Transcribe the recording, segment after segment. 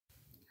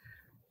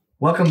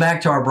Welcome back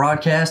to our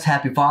broadcast.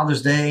 Happy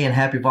Father's Day and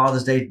happy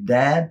Father's Day,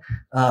 Dad.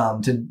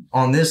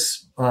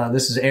 This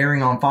is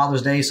airing on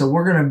Father's Day, so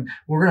we're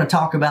gonna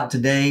talk about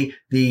today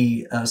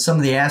some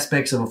of the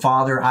aspects of a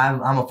father.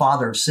 I'm a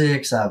father of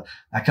 6. I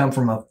come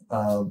from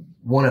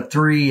one of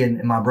 3,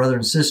 and my brother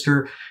and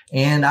sister,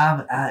 and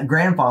I've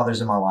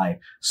grandfathers in my life.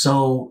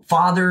 So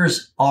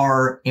fathers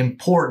are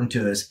important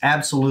to us,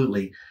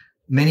 absolutely.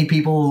 Many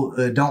people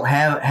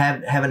haven't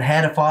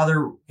had a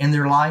father in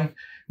their life.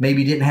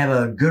 Maybe didn't have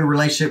a good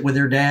relationship with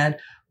their dad,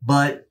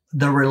 but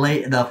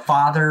the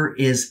father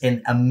is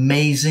an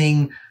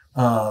amazing,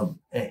 an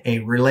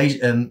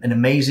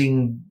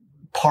amazing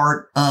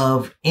part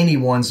of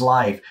anyone's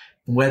life.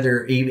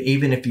 Whether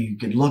even if you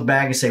could look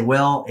back and say,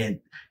 well,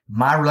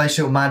 my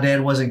relationship with my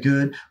dad wasn't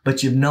good,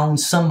 but you've known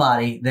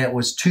somebody that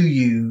was to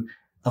you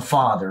a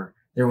father.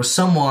 There was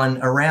someone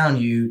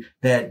around you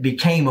that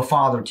became a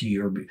father to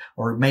you,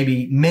 or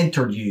maybe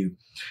mentored you.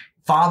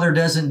 Father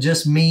doesn't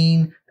just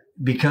mean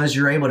because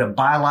you're able to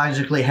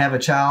biologically have a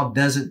child.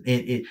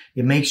 It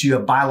makes you a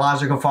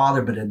biological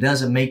father, but it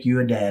doesn't make you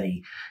a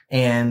daddy.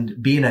 And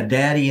being a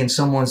daddy in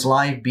someone's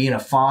life, being a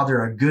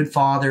father, a good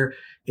father,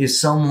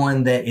 is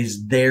someone that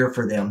is there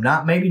for them.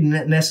 Not maybe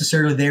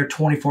necessarily there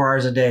 24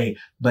 hours a day,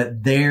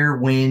 but there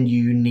when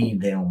you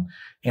need them.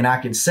 And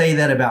I can say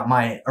that about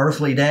my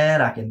earthly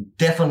dad. I can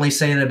definitely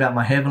say that about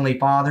my heavenly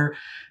father.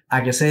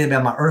 I can say that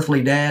about my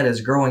earthly dad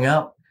as growing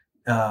up.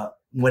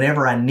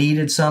 Whenever I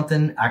needed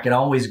something, I could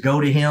always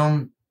go to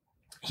him.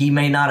 He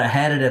may not have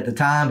had it at the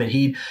time, but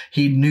he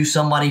knew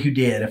somebody who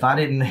did.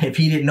 If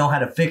he didn't know how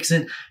to fix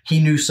it, he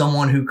knew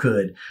someone who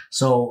could.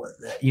 So,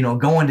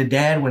 going to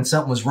dad when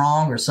something was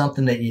wrong or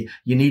something that you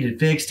needed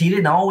fixed, he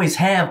didn't always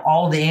have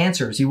all the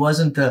answers. He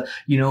wasn't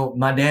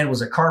my dad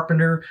was a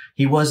carpenter.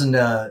 He wasn't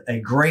a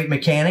great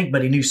mechanic,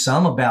 but he knew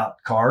some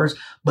about cars,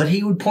 but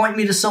he would point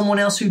me to someone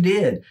else who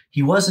did.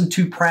 He wasn't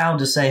too proud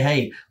to say,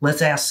 hey,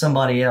 let's ask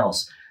somebody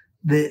else.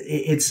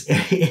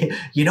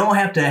 You don't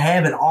have to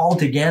have it all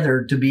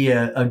together to be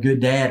a good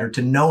dad or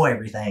to know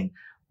everything,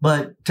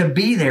 but to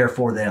be there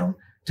for them,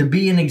 to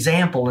be an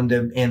example and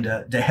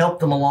to help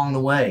them along the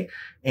way.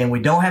 And we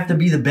don't have to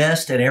be the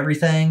best at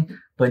everything,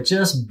 but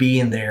just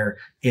being there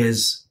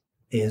is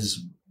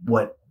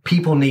what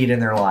people need in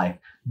their life,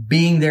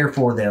 being there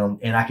for them.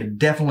 And I can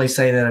definitely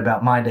say that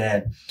about my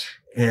dad,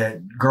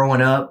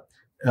 growing up,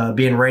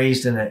 being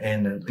raised in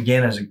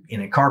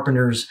a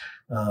carpenter's,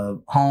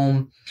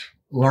 home.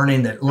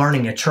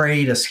 Learning a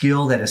trade, a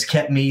skill that has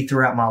kept me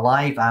throughout my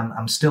life.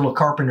 I'm still a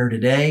carpenter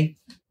today.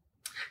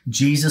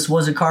 Jesus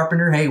was a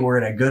carpenter. Hey, we're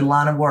in a good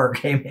line of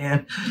work.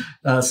 Amen.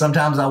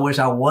 Sometimes I wish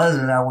I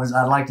wasn't.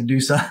 I'd like to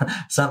do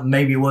something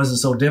maybe it wasn't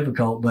so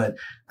difficult, but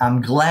I'm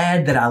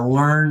glad that I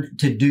learned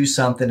to do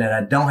something that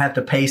I don't have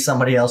to pay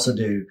somebody else to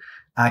do.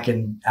 I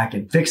can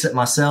fix it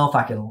myself.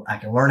 I can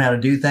learn how to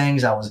do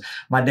things.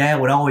 My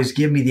dad would always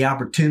give me the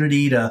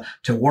opportunity to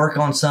work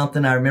on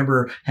something. I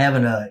remember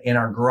having in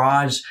our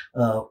garage,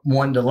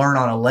 wanting to learn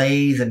on a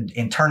lathe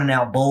and turning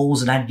out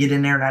bowls, and I'd get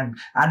in there and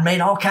I'd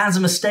made all kinds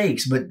of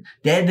mistakes, but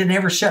dad didn't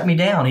ever shut me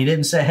down. He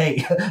didn't say,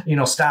 hey,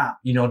 stop,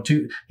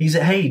 he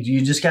said, hey,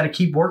 you just got to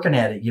keep working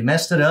at it. You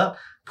messed it up.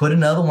 Put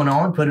another one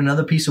on, put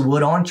another piece of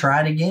wood on,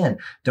 try it again.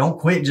 Don't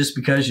quit just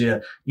because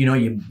you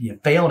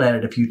failed at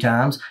it a few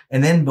times.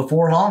 And then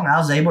before long, I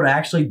was able to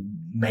actually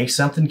make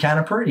something kind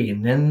of pretty.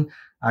 And then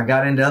I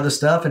got into other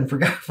stuff and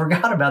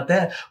forgot about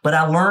that. But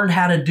I learned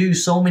how to do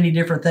so many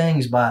different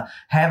things by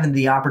having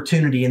the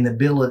opportunity and the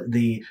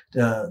ability,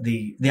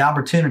 the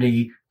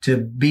opportunity to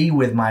be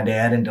with my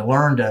dad and to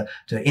learn to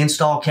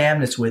install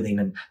cabinets with him.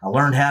 And I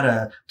learned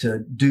how to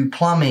do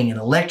plumbing and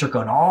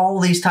electrical and all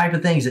these type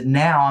of things that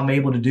now I'm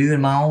able to do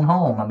in my own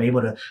home. I'm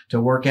able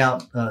to work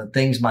out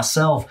things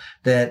myself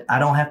that I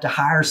don't have to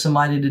hire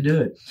somebody to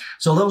do it.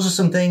 So those are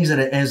some things that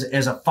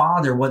as a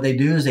father, what they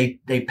do is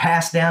they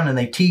pass down and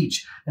they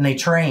teach and they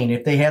train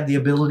if they have the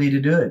ability to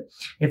do it.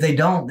 If they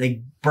don't,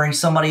 they bring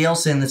somebody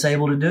else in that's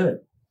able to do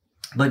it.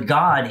 But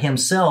God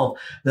himself,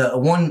 the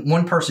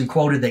one person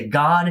quoted that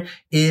God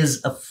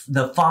is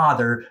the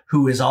father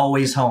who is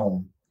always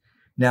home.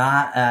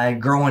 Now, I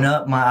growing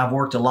up, I've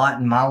worked a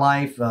lot in my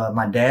life.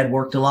 My dad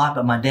worked a lot,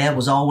 but my dad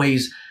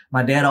always,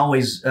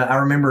 I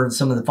remember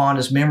some of the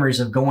fondest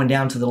memories of going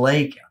down to the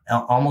lake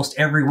almost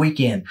every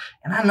weekend.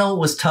 And I know it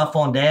was tough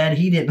on dad.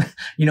 He didn't,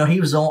 he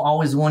was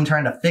always the one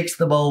trying to fix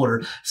the boat,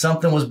 or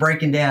something was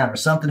breaking down, or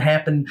something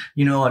happened,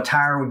 a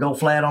tire would go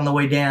flat on the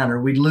way down,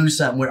 or we'd lose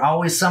something. We're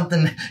always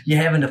something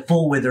you're having to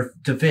fool with or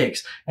to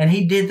fix. And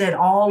he did that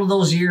all of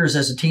those years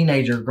as a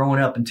teenager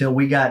growing up until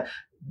we got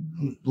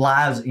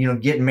lives,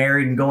 getting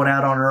married and going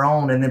out on our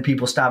own, and then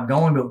people stopped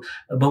going.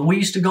 But we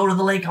used to go to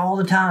the lake all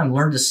the time,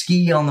 learn to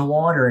ski on the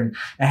water, and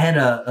I had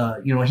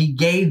he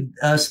gave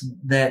us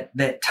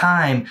that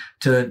time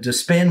to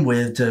spend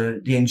with,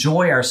 to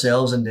enjoy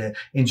ourselves and to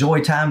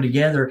enjoy time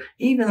together,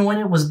 even when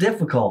it was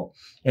difficult.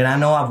 And I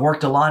know I've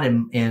worked a lot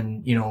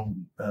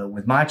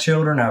with my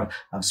children.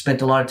 I've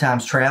spent a lot of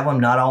times traveling,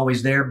 not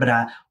always there,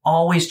 but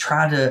always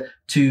try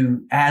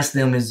to ask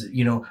them is,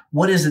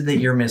 what is it that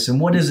you're missing?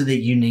 What is it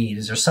that you need?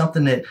 Is there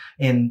something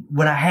and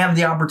when I have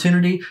the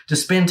opportunity to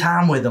spend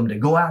time with them, to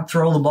go out and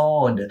throw the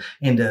ball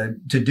and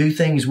to do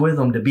things with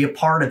them, to be a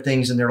part of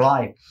things in their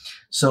life.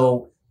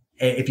 So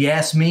if you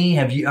ask me,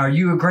 are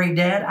you a great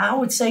dad? I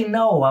would say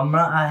no, I'm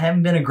not. I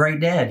haven't been a great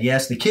dad. You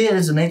ask the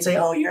kids and they'd say,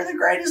 oh, you're the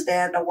greatest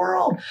dad in the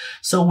world.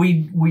 So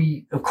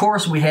we of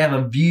course we have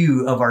a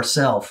view of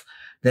ourselves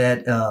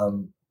that,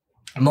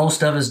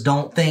 most of us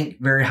don't think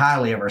very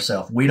highly of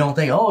ourselves. We don't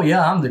think, oh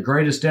yeah, I'm the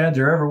greatest dad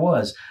there ever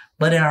was.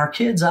 But in our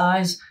kids'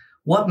 eyes,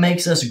 what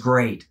makes us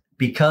great?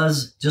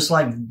 Because just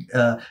like,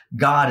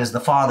 God is the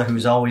father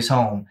who's always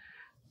home,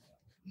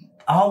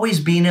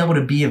 always being able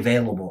to be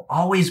available,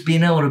 always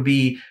being able to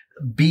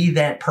be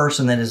that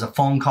person that is a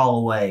phone call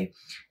away.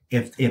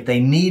 If they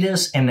need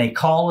us and they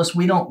call us,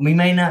 we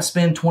may not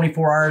spend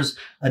 24 hours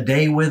a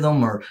day with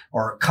them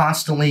or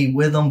constantly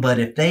with them, but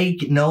if they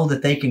know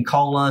that they can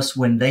call us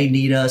when they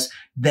need us,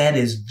 that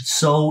is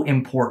so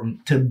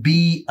important, to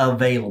be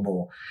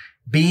available.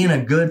 Being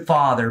a good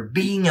father,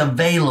 being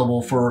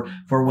available for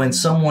when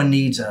someone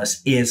needs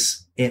us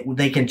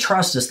they can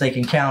trust us. They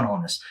can count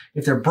on us.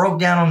 If they're broke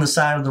down on the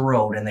side of the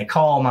road and they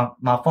call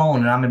my phone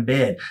and I'm in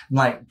bed, I'm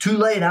like, too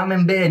late. I'm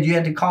in bed. You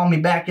had to call me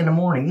back in the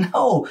morning.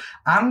 No,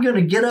 I'm going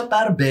to get up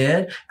out of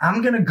bed.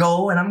 I'm going to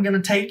go and I'm going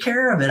to take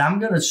care of it. I'm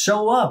going to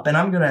show up and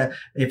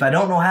if I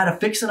don't know how to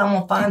fix it, I'm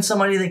going to find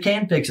somebody that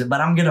can fix it,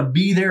 but I'm going to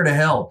be there to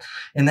help.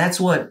 And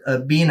that's what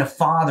being a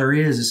father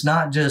is.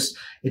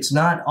 It's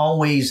not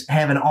always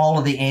having all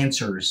of the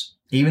answers,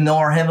 even though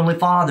our Heavenly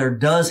Father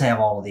does have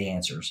all of the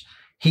answers.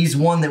 He's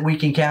one that we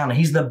can count on.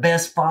 He's the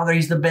best father.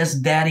 He's the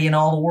best daddy in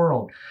all the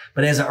world.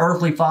 But as an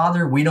earthly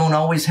father, we don't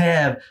always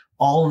have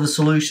all of the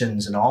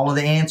solutions and all of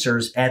the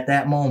answers at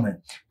that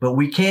moment. But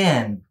we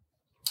can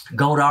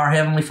go to our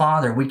Heavenly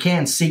Father. We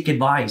can seek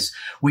advice.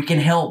 We can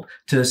help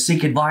to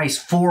seek advice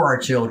for our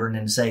children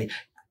and say,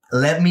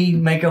 let me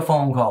make a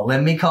phone call.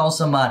 Let me call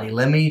somebody.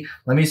 Let me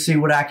see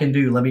what I can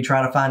do. Let me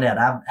try to find out.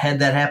 I've had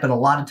that happen a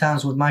lot of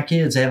times with my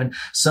kids having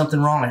something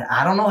wrong.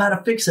 I don't know how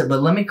to fix it,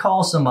 but let me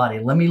call somebody.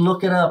 Let me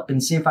look it up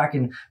and see if I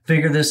can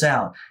figure this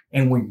out.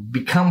 And we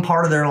become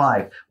part of their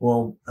life.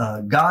 Well,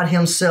 God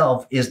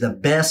himself is the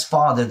best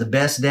father, the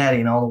best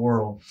daddy in all the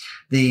world.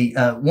 The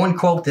one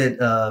quote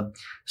that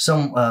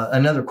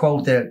another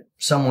quote that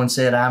someone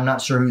said, I'm not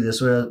sure who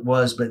this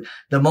was, but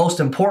the most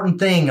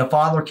important thing a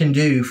father can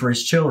do for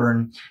his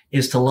children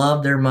is to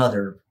love their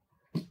mother.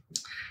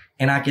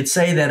 And I could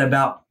say that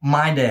about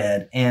my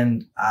dad,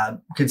 and I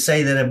could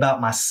say that about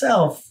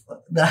myself,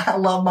 that I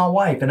love my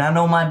wife. And I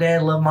know my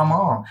dad loved my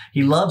mom.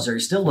 He loves her. He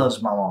still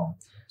loves my mom.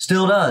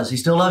 Still does. He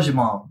still loves your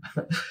mom.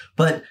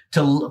 But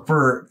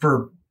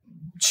for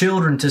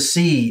children to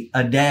see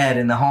a dad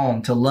in the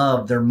home, to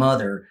love their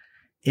mother,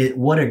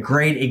 what a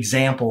great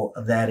example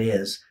of that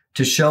is.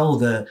 To show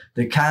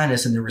the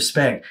kindness and the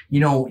respect.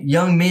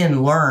 Young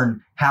men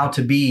learn how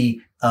to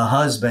be a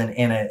husband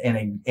and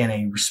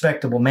a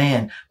respectable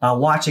man by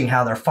watching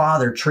how their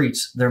father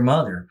treats their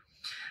mother.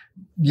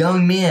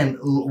 Young men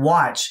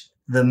watch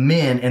the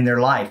men in their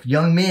life.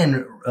 Young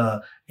men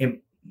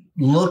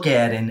look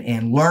at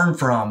and learn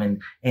from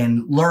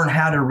and learn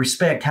how to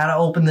respect, how to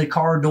open the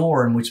car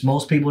door, in which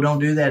most people don't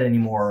do that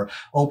anymore. Or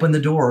open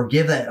the door or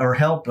give that or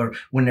help, or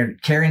when they're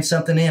carrying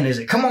something in, is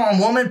it, come on,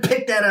 woman,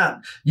 pick that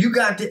up. You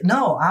got it.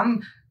 No,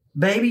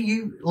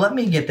 let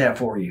me get that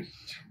for you.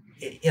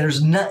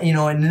 There's not,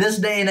 in this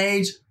day and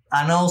age,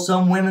 I know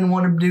some women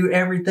want to do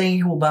everything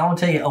equal, but I want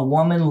to tell you, a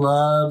woman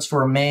loves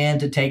for a man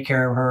to take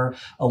care of her.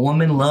 A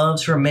woman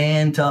loves for a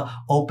man to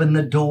open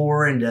the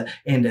door and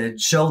to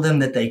show them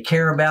that they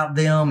care about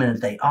them and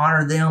that they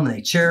honor them and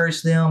they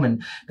cherish them,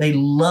 and they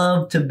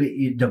love to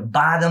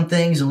buy them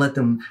things and let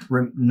them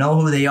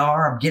know who they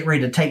are. I'm getting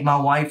ready to take my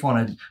wife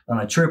on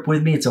a trip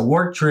with me. It's a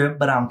work trip,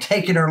 but I'm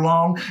taking her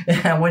along.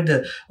 And I went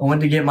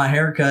to get my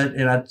hair cut,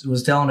 and I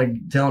was telling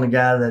a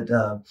guy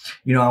that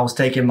I was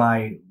taking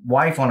my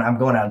wife I'm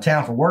going out of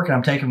town for work and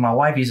I'm taking my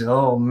wife. He said,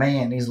 oh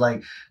man, he's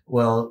like,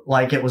 well,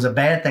 like it was a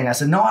bad thing. I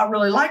said, no, I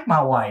really like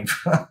my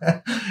wife.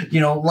 A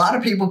lot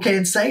of people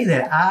can't say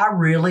that. I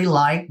really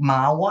like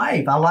my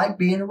wife. I like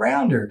being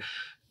around her.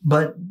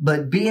 But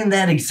being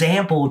that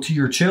example to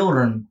your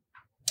children,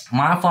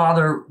 my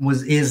father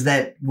was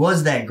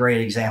that great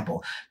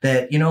example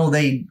that,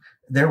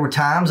 there were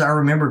times I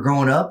remember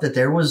growing up that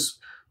there was,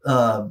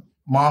 mom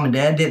and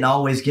dad didn't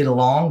always get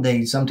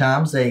along.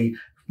 Sometimes they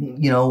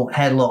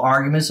had little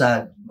arguments.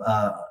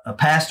 A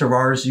pastor of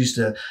ours used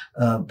to,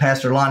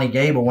 Pastor Lonnie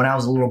Gable, when I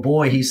was a little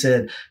boy, he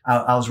said,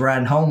 I was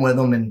riding home with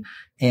him and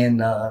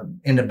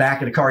in the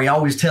back of the car, he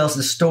always tells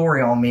the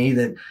story on me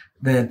that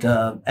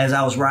as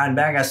I was riding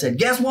back, I said,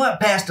 guess what,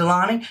 Pastor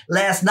Lonnie?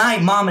 Last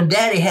night, mom and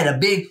daddy had a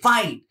big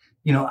fight.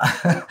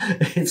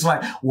 It's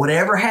like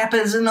whatever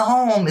happens in the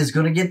home is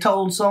going to get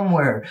told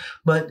somewhere.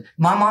 But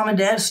my mom and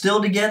dad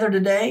still together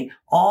today.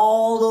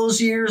 All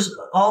those years,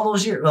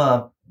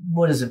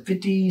 what is it,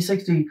 50,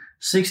 60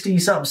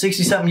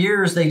 something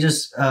years, they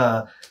just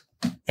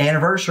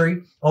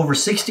anniversary, over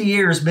 60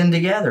 years been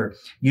together.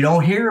 You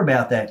don't hear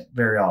about that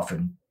very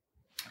often.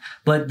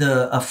 But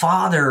a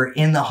father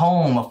in the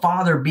home, a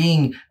father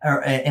being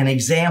an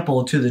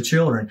example to the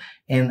children.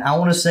 And I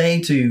want to say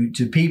to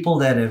people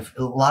that have,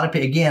 a lot of,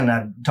 again,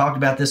 I talked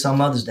about this on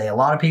Mother's Day. A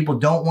lot of people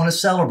don't want to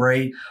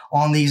celebrate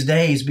on these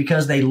days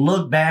because they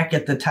look back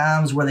at the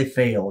times where they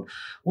failed.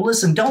 Well,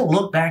 listen, don't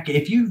look back.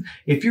 If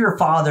you're a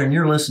father and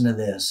you're listening to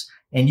this,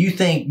 and you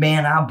think,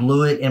 man, I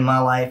blew it in my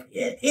life,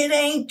 it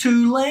ain't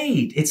too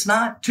late. It's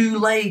not too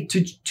late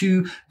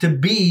to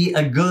be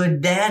a good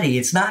daddy.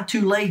 It's not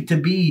too late to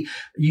be,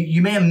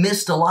 you may have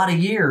missed a lot of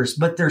years,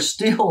 but they're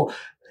still,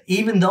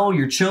 even though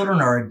your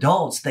children are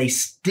adults, they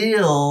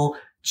still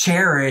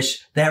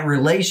cherish that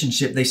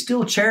relationship. They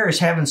still cherish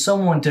having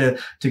someone to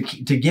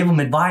give them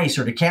advice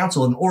or to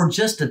counsel them, or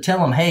just to tell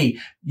them, hey,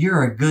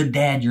 you're a good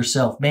dad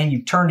yourself. Man,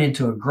 you've turned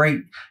into a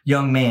great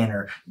young man,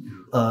 or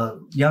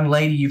young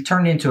lady, you've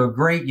turned into a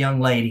great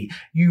young lady.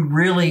 You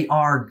really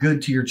are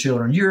good to your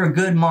children. You're a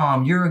good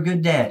mom. You're a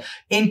good dad.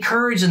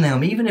 Encouraging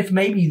them, even if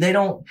maybe they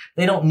don't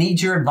need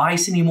your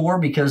advice anymore,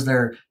 because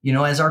they're,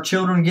 as our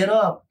children get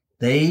up,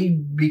 they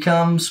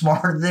become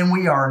smarter than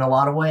we are in a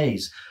lot of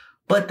ways.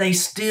 But they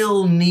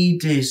still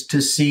need to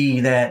see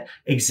that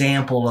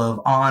example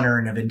of honor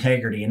and of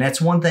integrity. And that's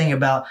one thing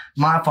about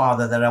my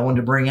father that I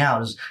wanted to bring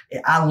out is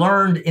I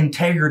learned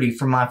integrity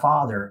from my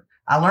father.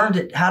 I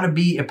learned how to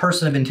be a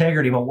person of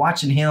integrity by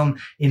watching him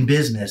in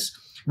business,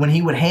 when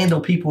he would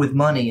handle people with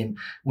money, and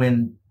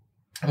when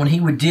he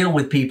would deal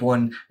with people,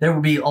 and there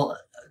would be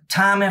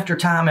time after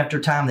time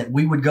after time that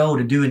we would go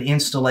to do an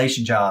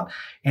installation job,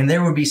 and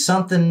there would be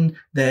something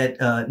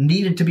that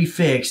needed to be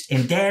fixed,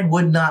 and Dad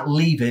would not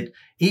leave it,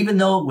 even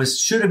though it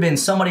should have been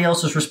somebody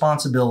else's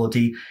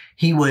responsibility.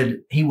 He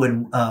would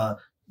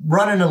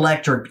run an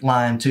electric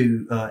line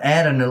to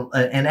add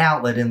an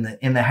outlet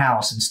in the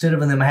house, instead of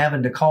them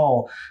having to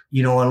call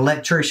an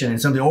electrician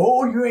and something.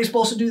 Oh, you ain't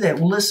supposed to do that.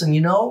 Well, listen,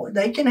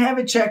 they can have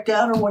it checked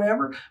out or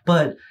whatever,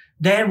 but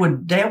Dad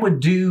would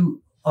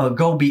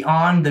go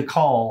beyond the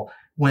call,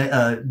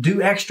 when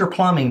do extra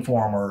plumbing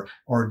for him,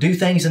 or do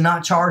things and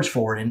not charge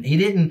for it.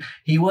 And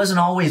he wasn't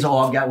always,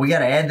 we got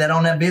to add that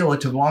on that bill. It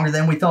took longer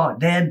than we thought.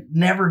 Dad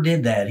never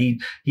did that.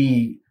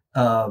 He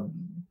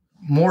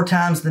more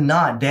times than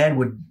not, Dad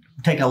would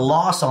take a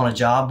loss on a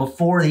job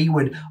before he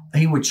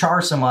would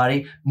charge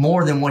somebody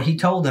more than what he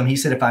told them. He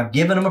said, if I've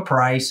given them a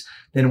price,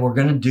 then we're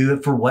going to do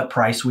it for what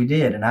price we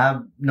did. And I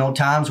know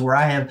times where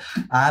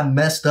I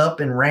messed up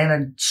and ran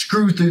a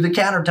screw through the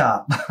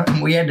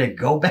countertop. We had to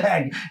go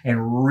back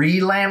and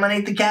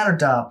re-laminate the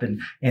countertop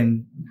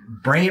and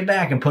bring it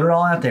back and put it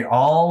all out there,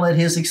 all at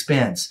his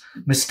expense.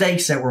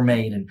 Mistakes that were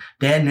made. And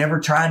Dad never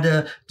tried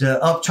to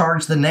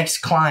upcharge the next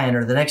client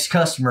or the next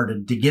customer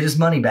to get his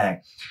money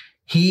back.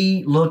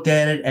 He looked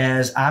at it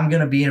as, I'm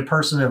going to be a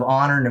person of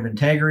honor and of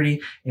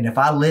integrity. And if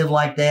I live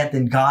like that,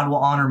 then God will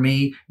honor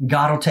me.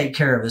 God will take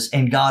care of us.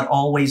 And God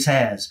always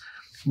has.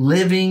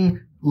 Living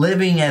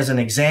as an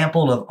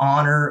example of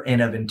honor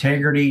and of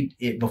integrity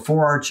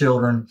before our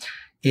children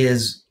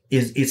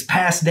it's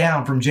passed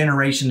down from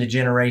generation to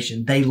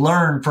generation. They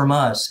learn from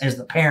us as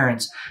the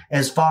parents,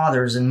 as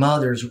fathers and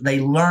mothers. They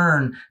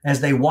learn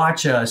as they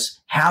watch us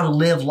how to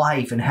live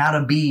life and how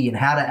to be and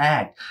how to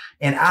act.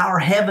 And our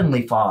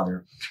Heavenly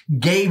Father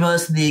gave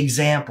us the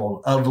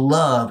example of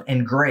love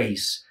and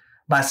grace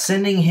by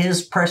sending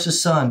His precious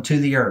Son to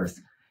the earth.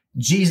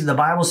 Jesus, the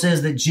Bible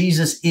says that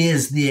Jesus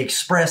is the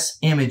express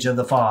image of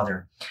the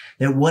Father.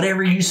 That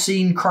whatever you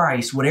see in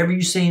Christ, whatever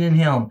you see in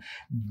Him,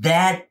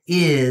 that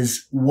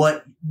is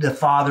what the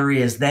Father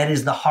is. That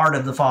is the heart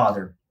of the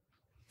Father.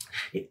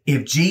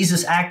 If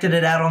Jesus acted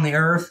it out on the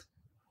earth,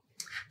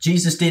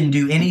 Jesus didn't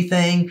do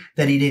anything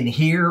that He didn't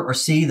hear or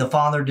see the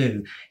Father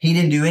do. He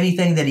didn't do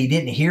anything that He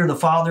didn't hear the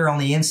Father on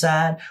the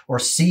inside or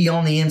see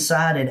on the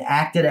inside and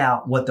acted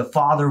out what the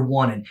Father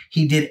wanted.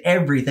 He did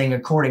everything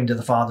according to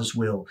the Father's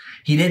will.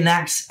 He didn't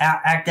act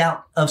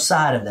out of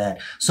sight of that.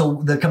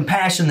 So the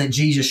compassion that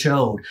Jesus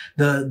showed,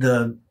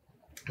 the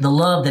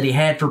love that He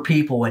had for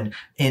people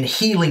and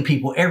healing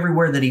people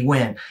everywhere that He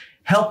went,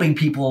 helping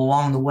people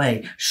along the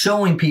way,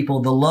 showing people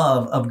the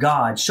love of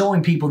God,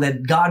 showing people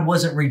that God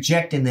wasn't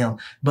rejecting them,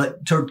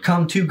 but to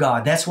come to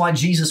God. That's why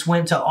Jesus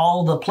went to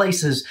all the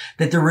places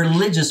that the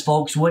religious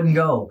folks wouldn't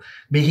go.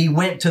 But He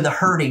went to the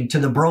hurting, to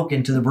the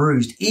broken, to the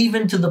bruised,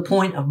 even to the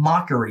point of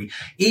mockery,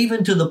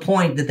 even to the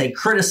point that they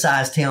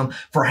criticized Him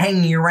for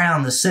hanging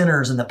around the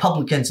sinners and the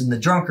publicans and the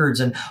drunkards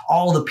and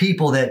all the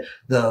people that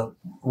the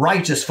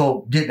righteous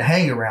folk didn't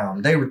hang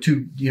around. They were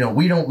too,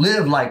 we don't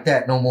live like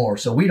that no more,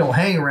 so we don't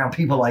hang around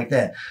people like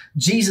that.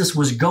 Jesus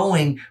was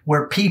going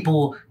where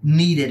people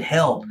needed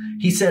help.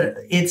 He said,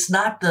 it's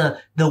not the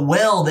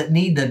well that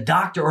need the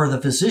doctor or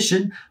the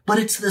physician, but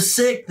it's the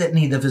sick that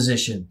need the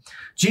physician.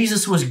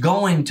 Jesus was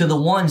going to the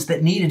ones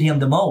that needed Him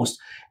the most,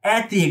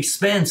 at the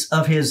expense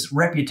of His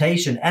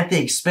reputation, at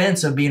the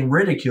expense of being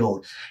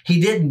ridiculed. He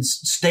didn't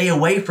stay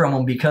away from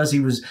them because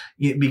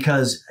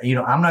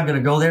I'm not going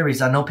to go there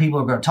because I know people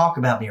are going to talk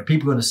about me or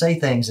people are going to say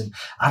things and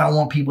I don't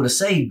want people to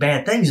say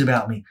bad things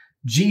about me.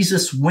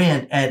 Jesus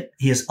went at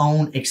his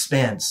own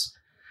expense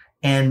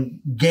and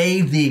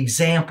gave the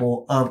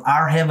example of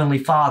our Heavenly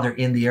Father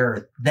in the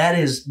earth. That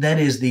is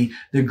the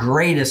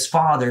greatest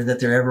Father that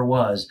there ever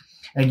was.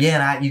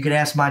 Again, you could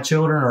ask my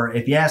children, or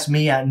if you ask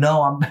me, I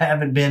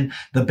haven't been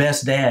the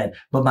best dad,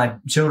 but my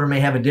children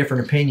may have a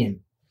different opinion.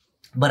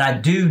 But I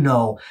do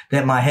know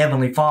that my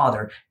Heavenly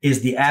Father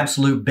is the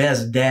absolute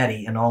best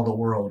daddy in all the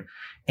world.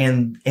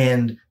 And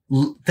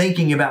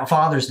thinking about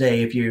Father's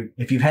Day, if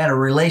you've had a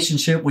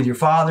relationship with your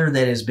father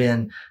that has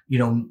been,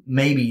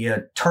 maybe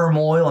a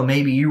turmoil, and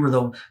maybe you were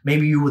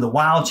the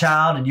wild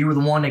child and you were the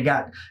one that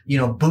got,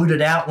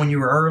 booted out when you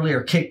were early,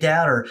 or kicked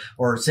out,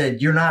 or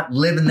said, you're not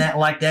living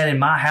like that in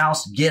my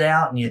house, get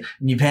out. And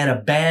you've had a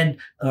bad,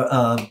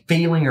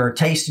 feeling or a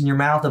taste in your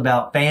mouth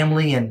about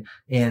family,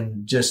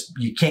 and just,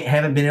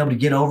 haven't been able to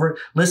get over it.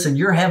 Listen,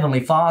 your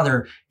Heavenly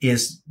Father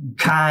is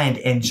kind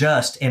and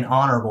just and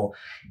honorable.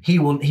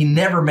 He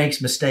never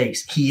makes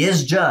mistakes. He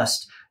is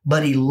just,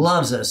 but he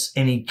loves us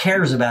and he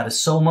cares about us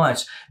so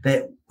much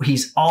that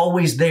he's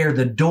always there.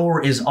 The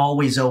door is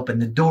always open.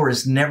 The door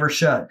is never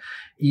shut.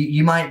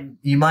 You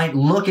might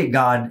look at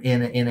God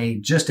in a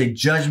just a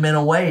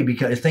judgmental way,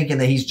 because thinking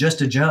that he's just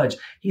a judge.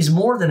 He's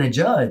more than a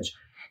judge.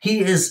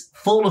 He is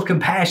full of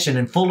compassion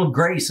and full of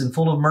grace and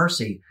full of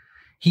mercy.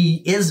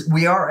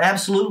 We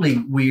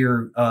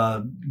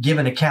are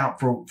given account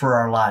for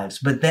our lives,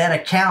 but that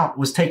account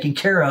was taken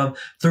care of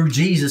through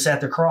Jesus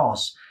at the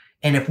cross.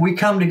 And if we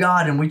come to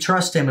God and we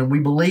trust him and we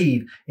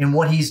believe in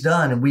what he's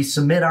done and we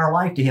submit our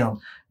life to him,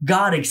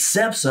 God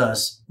accepts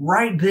us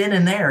right then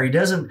and there. He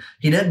doesn't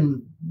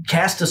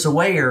cast us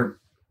away or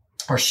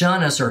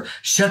shun us or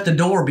shut the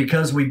door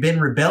because we've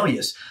been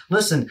rebellious.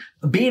 Listen,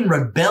 being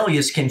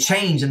rebellious can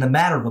change in the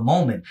matter of a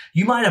moment.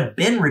 You might have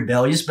been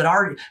rebellious,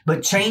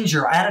 but change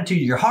your attitude,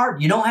 your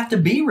heart. You don't have to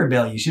be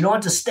rebellious. You don't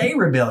have to stay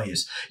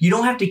rebellious. You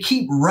don't have to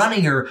keep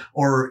running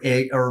or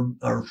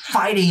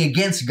fighting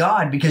against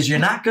God, because you're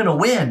not going to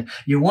win.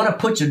 You want to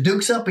put your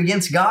dukes up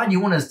against God. You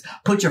want to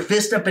put your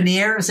fist up in the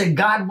air and say,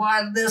 God,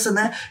 why this and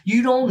that?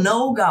 You don't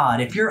know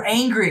God. If you're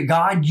angry at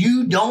God,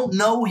 you don't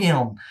know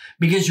him,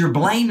 because you're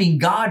blaming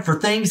God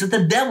for things that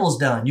the devil's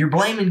done. You're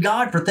blaming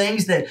God for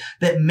things that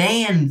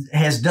man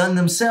has done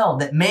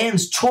themselves, that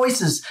man's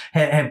choices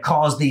have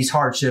caused these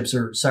hardships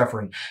or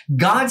suffering.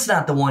 God's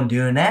not the one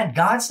doing that.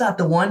 God's not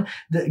the one.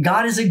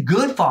 God is a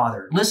good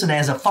father. Listen,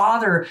 as a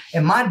father,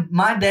 and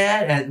my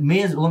dad,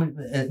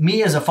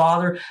 me as a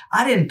father,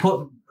 I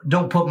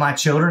don't put my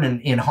children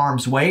in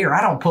harm's way, or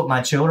I don't put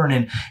my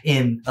children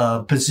in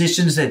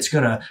positions that's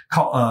going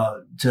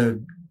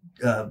to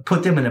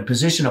put them in a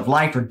position of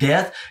life or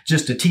death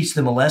just to teach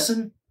them a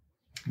lesson.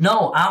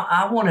 No,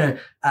 I want to,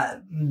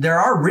 there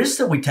are risks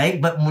that we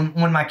take, but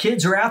when my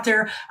kids are out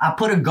there, I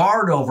put a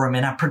guard over them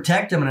and I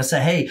protect them, and I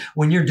say, hey,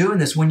 when you're doing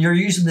this, when you're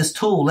using this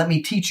tool, let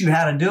me teach you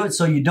how to do it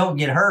so you don't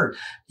get hurt.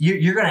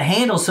 You're going to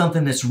handle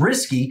something that's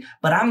risky,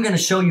 but I'm going to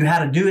show you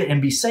how to do it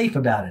and be safe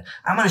about it.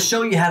 I'm going to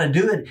show you how to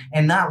do it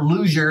and not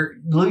lose your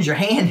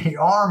hand,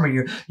 your arm,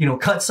 or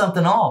cut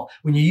something off.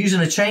 When you're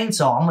using a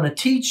chainsaw, I'm going to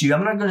teach you.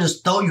 I'm not going to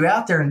just throw you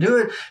out there and do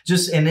it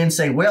and then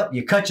say, well,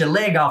 you cut your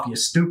leg off, you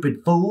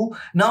stupid fool.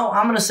 No,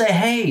 I'm going to say,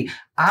 hey,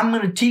 I'm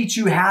going to teach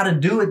you how to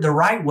do it the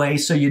right way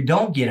so you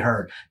don't get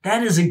hurt.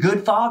 That is a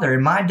good father.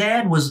 And my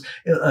dad was,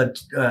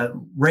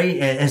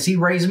 as he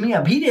raised me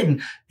up, he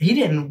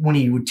didn't, when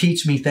he would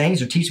teach me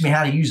things or teach me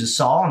how to use a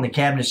saw in the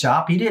cabinet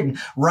shop, he didn't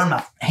run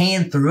my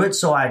hand through it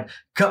so I'd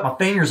cut my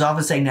fingers off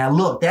and say, now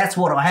look, that's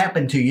what'll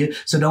happen to you,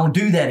 so don't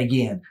do that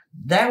again.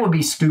 That would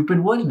be stupid,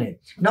 wouldn't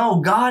it? No,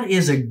 God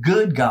is a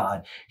good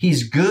God.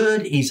 He's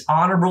good, he's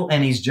honorable,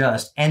 and he's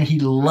just, and he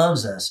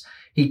loves us.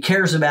 He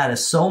cares about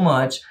us so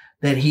much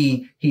that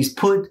he's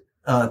put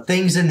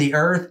things in the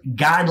earth,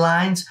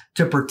 guidelines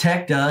to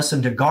protect us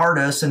and to guard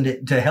us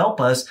and to help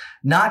us,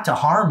 not to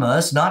harm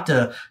us, not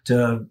to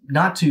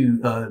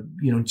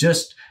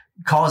just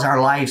cause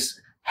our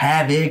lives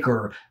havoc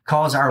or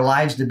cause our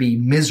lives to be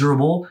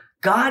miserable.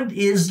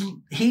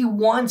 He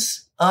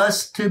wants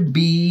us to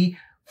be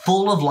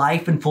full of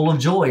life and full of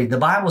joy. The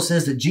Bible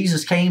says that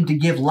Jesus came to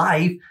give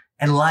life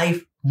and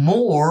life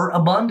more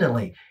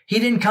abundantly. He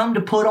didn't come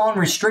to put on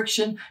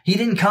restriction. He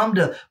didn't come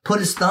to put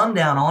his thumb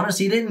down on us.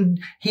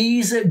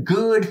 He's a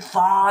good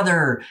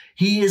father.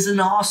 He is an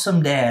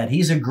awesome dad.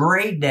 He's a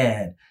great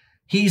dad.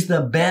 He's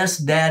the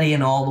best daddy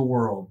in all the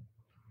world.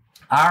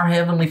 Our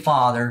Heavenly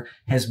Father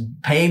has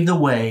paved the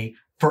way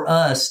for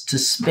us to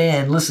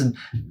spend. Listen,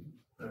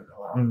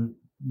 I'm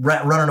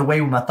running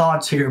away with my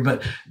thoughts here,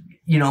 but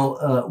we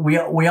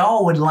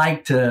all would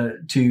like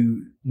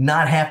to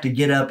not have to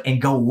get up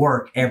and go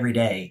work every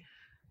day.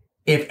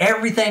 If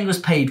everything was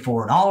paid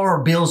for and all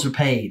our bills are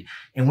paid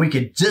and we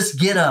could just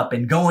get up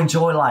and go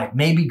enjoy life,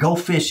 maybe go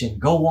fishing,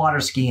 go water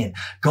skiing,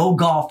 go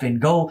golfing,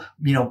 go,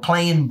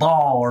 playing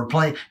ball or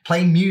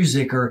play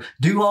music or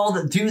do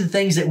the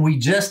things that we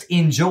just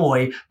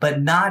enjoy,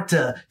 but not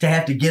to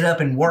have to get up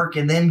and work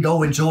and then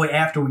go enjoy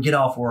after we get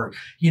off work.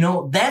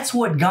 That's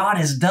what God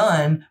has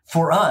done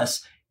for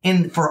us.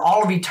 For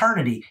all of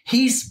eternity,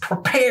 he's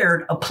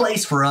prepared a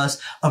place for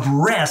us of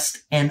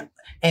rest and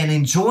and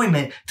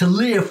enjoyment to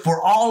live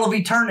for all of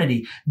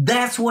eternity.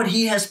 That's what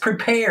he has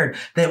prepared,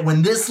 that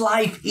when this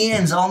life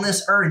ends on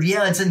this earth,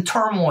 yeah, it's in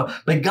turmoil,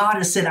 but God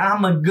has said,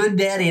 I'm a good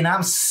daddy and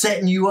I'm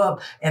setting you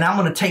up and I'm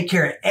going to take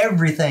care of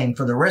everything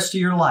for the rest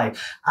of your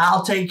life.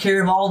 I'll take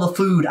care of all the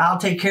food. I'll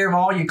take care of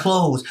all your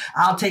clothes.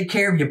 I'll take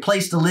care of your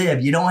place to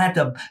live. You don't have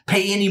to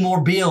pay any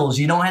more bills.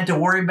 You don't have to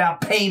worry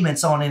about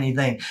payments on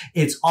anything.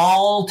 It's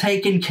all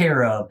taken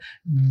care of.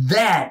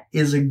 That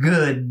is a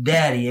good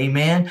daddy.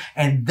 Amen.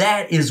 And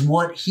that is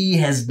what he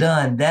has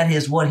done. That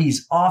is what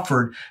he's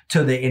offered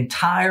to the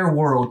entire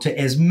world, to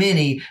as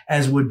many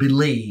as would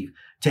believe.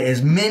 To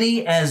as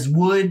many as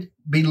would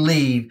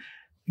believe,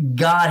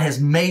 God has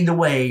made the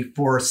way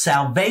for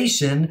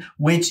salvation,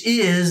 which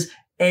is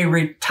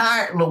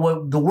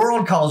what the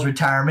world calls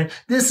retirement.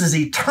 This is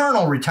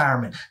eternal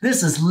retirement.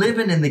 This is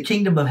living in the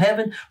kingdom of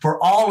heaven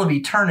for all of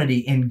eternity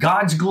in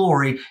God's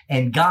glory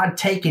and God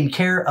taking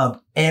care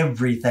of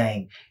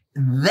everything.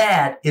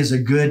 That is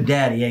a good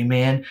daddy.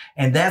 Amen.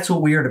 And that's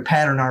what we are to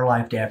pattern our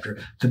life after,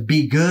 to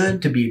be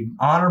good, to be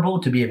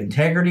honorable, to be of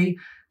integrity,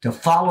 to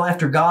follow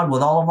after God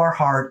with all of our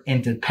heart,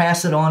 and to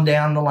pass it on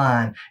down the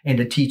line and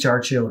to teach our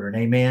children.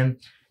 Amen.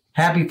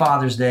 Happy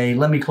Father's Day.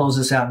 Let me close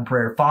this out in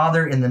prayer.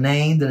 Father, in the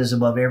name that is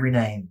above every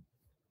name,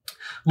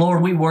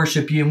 Lord, we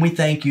worship you and we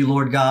thank you,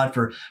 Lord God,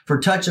 for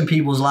touching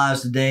people's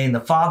lives today, and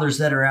the fathers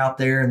that are out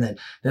there, and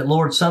that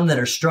Lord, some that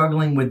are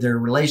struggling with their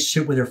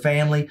relationship with their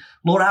family.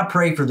 Lord, I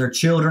pray for their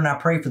children. I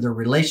pray for their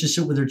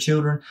relationship with their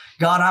children.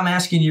 God, I'm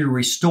asking you to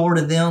restore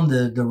to them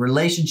the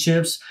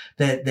relationships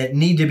that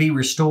need to be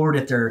restored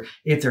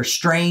if they're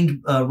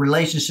strained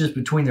relationships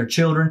between their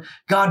children.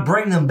 God,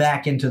 bring them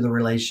back into the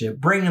relationship.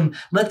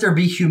 Let there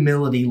be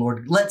humility,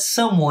 Lord. Let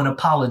someone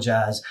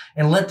apologize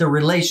and let the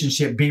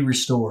relationship be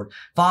restored.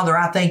 Father,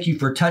 I thank you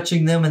for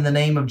touching them in the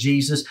name of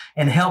Jesus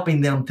and helping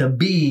them to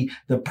be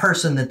the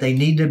person that they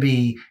need to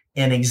be,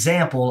 an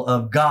example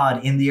of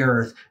God in the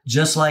earth,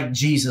 just like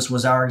Jesus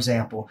was our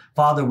example.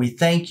 Father, we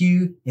thank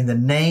you in the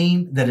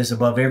name that is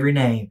above every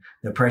name,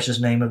 the precious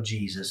name of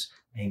Jesus.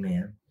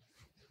 Amen.